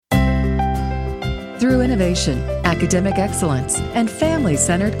Through innovation, academic excellence, and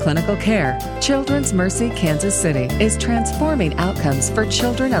family-centered clinical care, Children's Mercy Kansas City is transforming outcomes for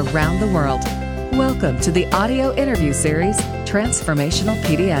children around the world. Welcome to the audio interview series, Transformational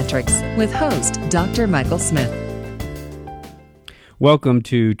Pediatrics, with host Dr. Michael Smith. Welcome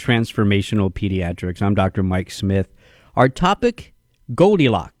to Transformational Pediatrics. I'm Dr. Mike Smith. Our topic,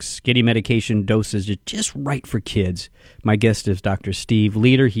 Goldiloks, getting medication dosage just right for kids. My guest is Dr. Steve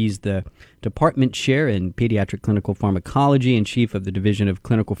Leader. He's the Department Chair in Pediatric Clinical Pharmacology and Chief of the Division of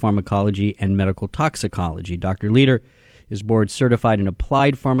Clinical Pharmacology and Medical Toxicology. Dr. Leader is board certified in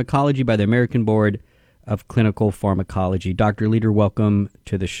applied pharmacology by the American Board of Clinical Pharmacology. Dr. Leader, welcome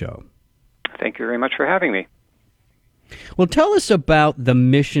to the show. Thank you very much for having me. Well, tell us about the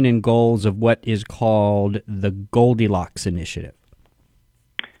mission and goals of what is called the Goldiloks Initiative.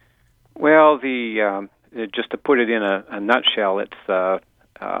 Well, just to put it in a nutshell, it's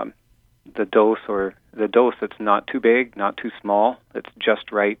the dose that's not too big, not too small. It's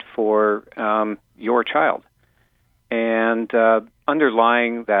just right for your child. And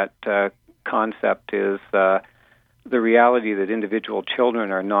underlying that concept is the reality that individual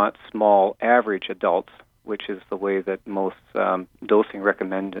children are not small, average adults, which is the way that most dosing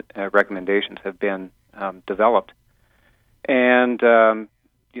recommendations have been developed. And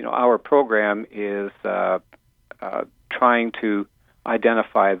our program is trying to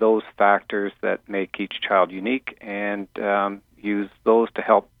identify those factors that make each child unique and use those to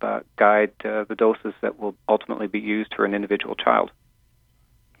help guide the doses that will ultimately be used for an individual child.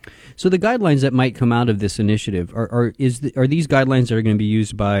 So the guidelines that might come out of this initiative, are these guidelines that are going to be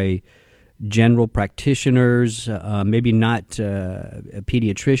used by general practitioners, maybe not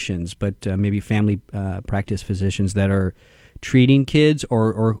pediatricians, but maybe family practice physicians that are treating kids,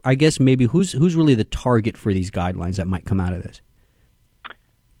 or I guess maybe who's really the target for these guidelines that might come out of this?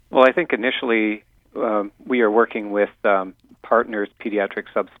 Well, I think initially we are working with partners, pediatric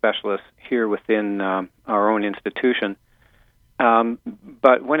subspecialists here within our own institution.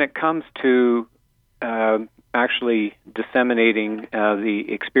 But when it comes to actually disseminating the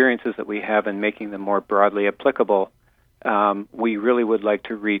experiences that we have and making them more broadly applicable, we really would like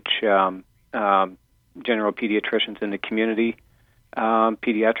to reach general pediatricians in the community,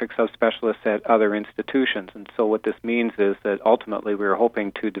 pediatric subspecialists at other institutions. And so what this means is that ultimately we're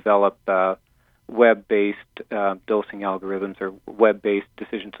hoping to develop web-based dosing algorithms or web-based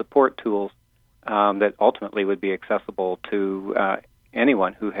decision support tools that ultimately would be accessible to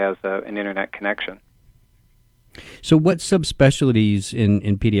anyone who has an internet connection. So what subspecialties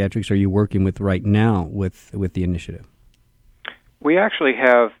in pediatrics are you working with right now with the initiative? We actually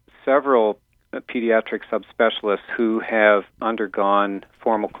have several pediatric subspecialists who have undergone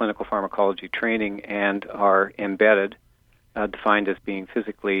formal clinical pharmacology training and are embedded, defined as being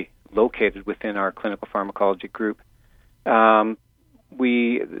physically located within our clinical pharmacology group. Probably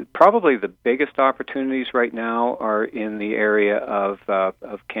the biggest opportunities right now are in the area of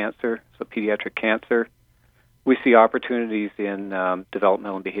cancer, so pediatric cancer. We see opportunities in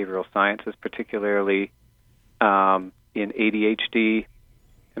developmental and behavioral sciences, particularly in ADHD,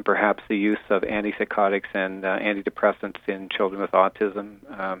 and perhaps the use of antipsychotics and antidepressants in children with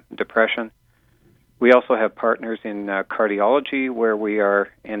autism, depression. We also have partners in cardiology, where we are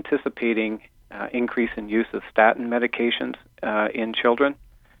anticipating increase in use of statin medications in children,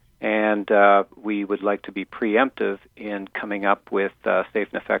 and we would like to be preemptive in coming up with safe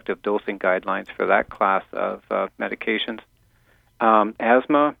and effective dosing guidelines for that class of medications.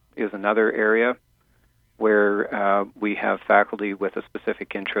 Asthma is another area where we have faculty with a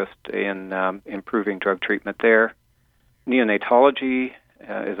specific interest in improving drug treatment there. Neonatology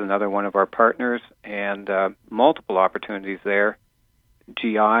is another one of our partners, and multiple opportunities there.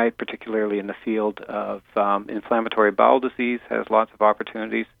 GI, particularly in the field of inflammatory bowel disease, has lots of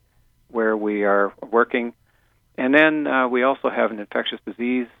opportunities where we are working. And then we also have an infectious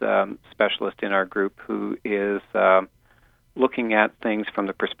disease specialist in our group who is looking at things from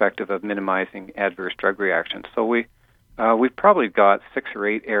the perspective of minimizing adverse drug reactions. So we've probably got 6 or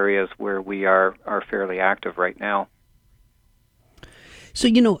 8 areas where we are fairly active right now. So,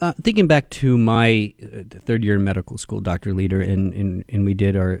 thinking back to my third year in medical school, Dr. Leader, and we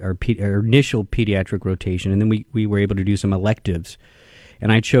did our initial pediatric rotation, and then we were able to do some electives.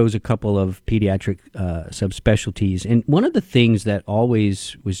 And I chose a couple of pediatric subspecialties. And one of the things that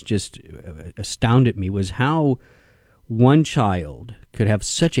always was just astounded me was how one child could have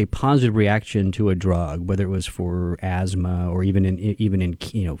such a positive reaction to a drug, whether it was for asthma or even in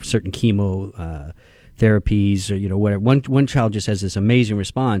certain chemo therapies or whatever. One child just has this amazing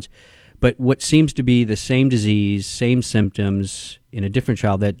response, but what seems to be the same disease, same symptoms in a different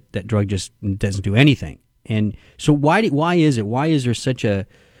child, that drug just doesn't do anything. And so why is it? Why is there such a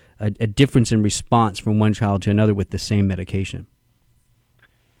difference in response from one child to another with the same medication?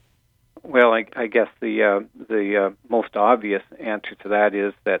 Well, I guess the most obvious answer to that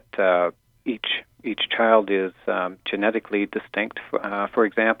is that each child is genetically distinct, for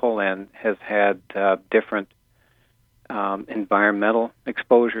example, and has had different environmental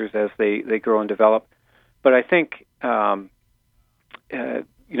exposures as they grow and develop. But I think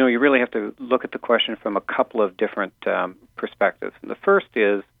you really have to look at the question from a couple of different perspectives. And the first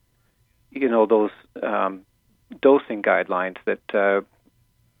is, those dosing guidelines that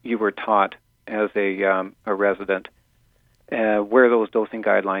you were taught as a resident, where those dosing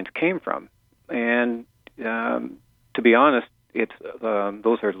guidelines came from. And to be honest,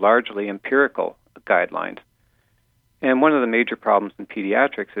 those are largely empirical guidelines. And one of the major problems in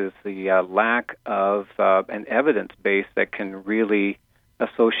pediatrics is the lack of an evidence base that can really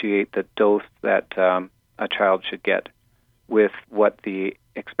associate the dose that a child should get with what the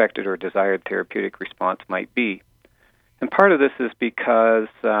expected or desired therapeutic response might be. And part of this is because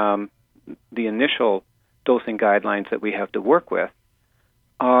the initial dosing guidelines that we have to work with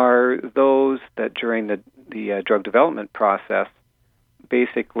are those that during the drug development process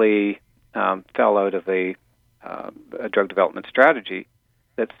basically fell out of a drug development strategy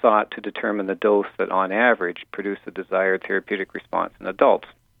that sought to determine the dose that on average produced the desired therapeutic response in adults.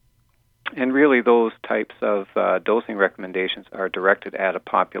 And really those types of dosing recommendations are directed at a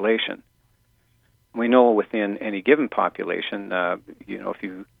population. We know within any given population, if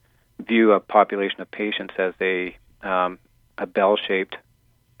you view a population of patients as a bell-shaped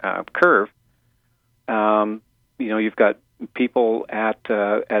curve, you've got people at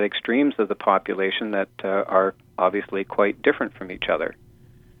extremes of the population that are obviously quite different from each other.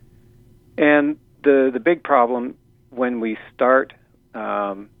 And the big problem when we start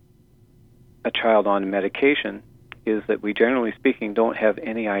a child on medication is that we, generally speaking, don't have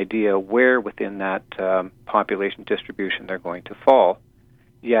any idea where within that population distribution they're going to fall,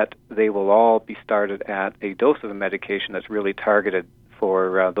 yet they will all be started at a dose of a medication that's really targeted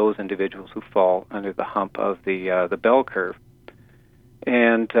for those individuals who fall under the hump of the bell curve.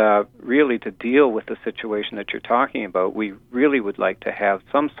 And really, to deal with the situation that you're talking about, we really would like to have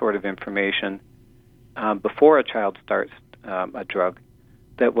some sort of information before a child starts a drug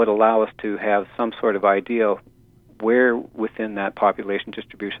that would allow us to have some sort of idea where within that population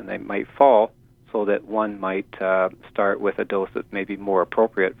distribution they might fall, so that one might start with a dose that may be more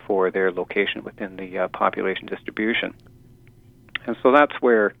appropriate for their location within the population distribution. And so that's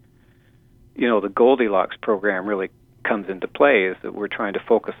where, the Goldiloks program really comes into play, is that we're trying to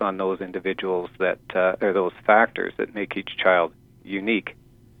focus on those individuals that are those factors that make each child unique,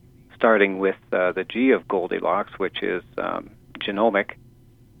 starting with the G of Goldiloks, which is genomic,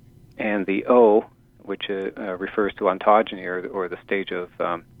 and the O, which refers to ontogeny, or the stage of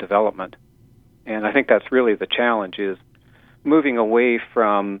development. And I think that's really the challenge, is moving away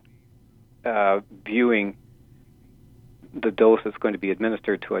from viewing the dose that's going to be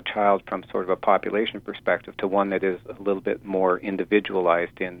administered to a child from sort of a population perspective to one that is a little bit more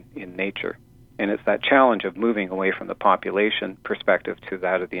individualized in nature. And it's that challenge of moving away from the population perspective to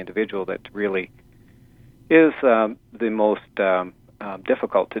that of the individual that really is the most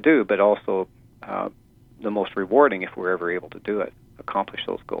difficult to do, but also the most rewarding if we're ever able to do it, accomplish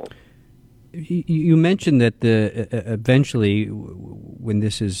those goals. You mentioned that eventually, when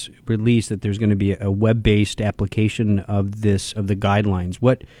this is released, that there's going to be a web-based application of the guidelines.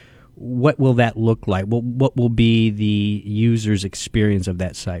 What will that look like? What will be the user's experience of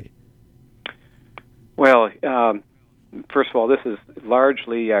that site? Well, first of all, this is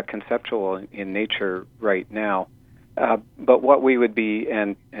largely conceptual in nature right now. But what we would be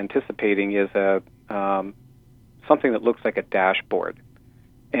anticipating is something that looks like a dashboard,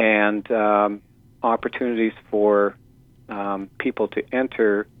 and opportunities for people to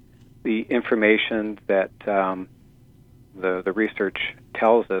enter the information that the research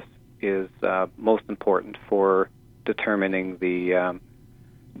tells us is most important for determining the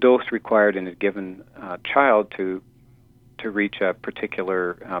dose required in a given child to reach a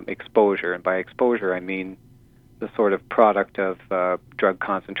particular exposure. And by exposure, I mean the sort of product of drug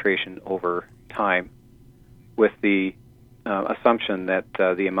concentration over time, with the assumption that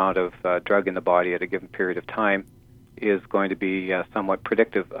the amount of drug in the body at a given period of time is going to be somewhat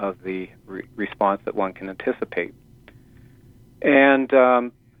predictive of the response that one can anticipate. And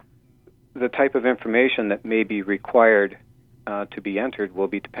the type of information that may be required to be entered will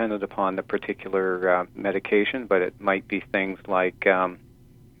be dependent upon the particular medication, but it might be things like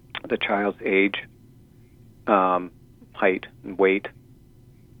the child's age, height and weight,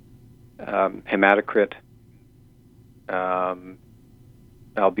 hematocrit,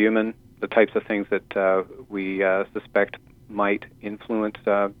 albumin, the types of things that we suspect might influence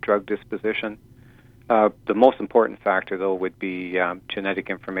drug disposition. The most important factor, though, would be genetic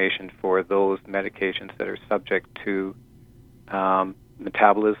information for those medications that are subject to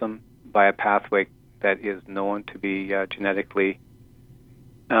metabolism by a pathway that is known to be genetically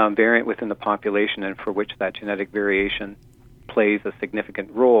variant within the population, and for which that genetic variation plays a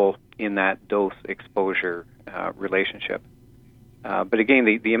significant role in that dose-exposure relationship. But again,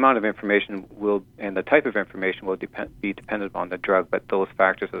 the amount of information and the type of information will be dependent on the drug, but those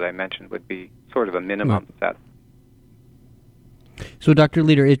factors that I mentioned would be sort of a minimum set. So, Dr.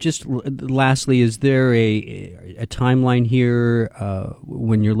 Leader, lastly, is there a timeline here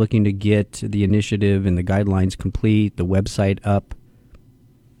when you're looking to get the initiative and the guidelines complete, the website up?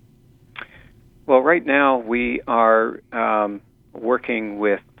 Well, right now we are working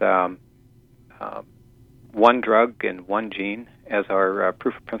with one drug and one gene as our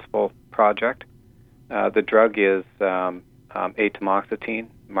proof of principle project. The drug is atomoxetine,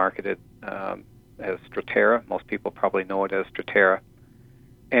 marketed as Strattera. Most people probably know it as Strattera.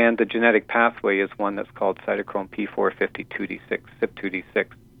 And the genetic pathway is one that's called cytochrome P452D6,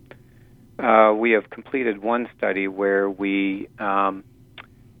 CYP2D6. We have completed one study where we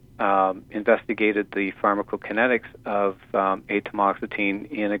investigated the pharmacokinetics of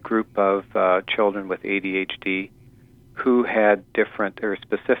atomoxetine in a group of children with ADHD who had different or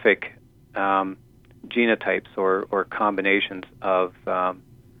specific genotypes or combinations of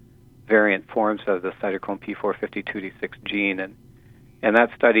variant forms of the cytochrome P452D6 gene. And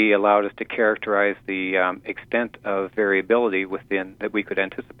that study allowed us to characterize the extent of variability that we could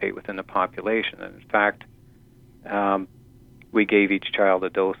anticipate within the population. And in fact, we gave each child a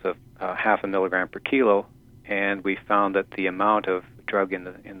dose of half a milligram per kilo, and we found that the amount of drug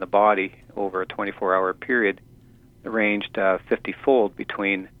in the body over a 24-hour period ranged 50-fold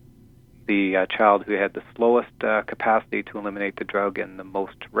between the child who had the slowest capacity to eliminate the drug and the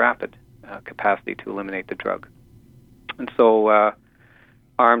most rapid capacity to eliminate the drug. And so,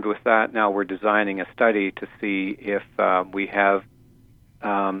 armed with that, now we're designing a study to see if we have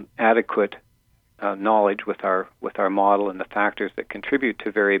adequate knowledge with our model and the factors that contribute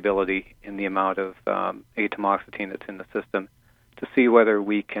to variability in the amount of atomoxetine that's in the system, to see whether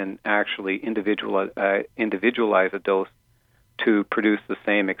we can actually individualize a dose to produce the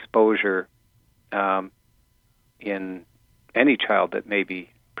same exposure in any child that may be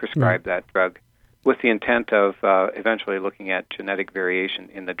prescribed that drug, with the intent of eventually looking at genetic variation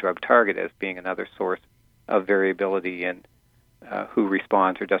in the drug target as being another source of variability in who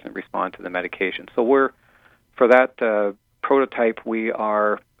responds or doesn't respond to the medication. So for that prototype, we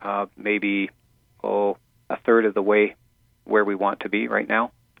are maybe a third of the way where we want to be right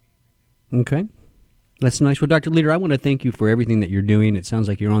now. Okay. That's nice. Well, Dr. Leader, I want to thank you for everything that you're doing. It sounds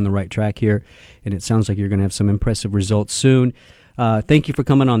like you're on the right track here, and it sounds like you're going to have some impressive results soon. Thank you for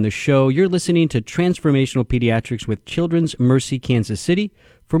coming on the show. You're listening to Transformational Pediatrics with Children's Mercy Kansas City.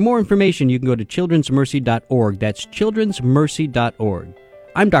 For more information, you can go to childrensmercy.org. That's childrensmercy.org.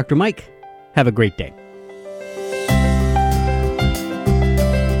 I'm Dr. Mike. Have a great day.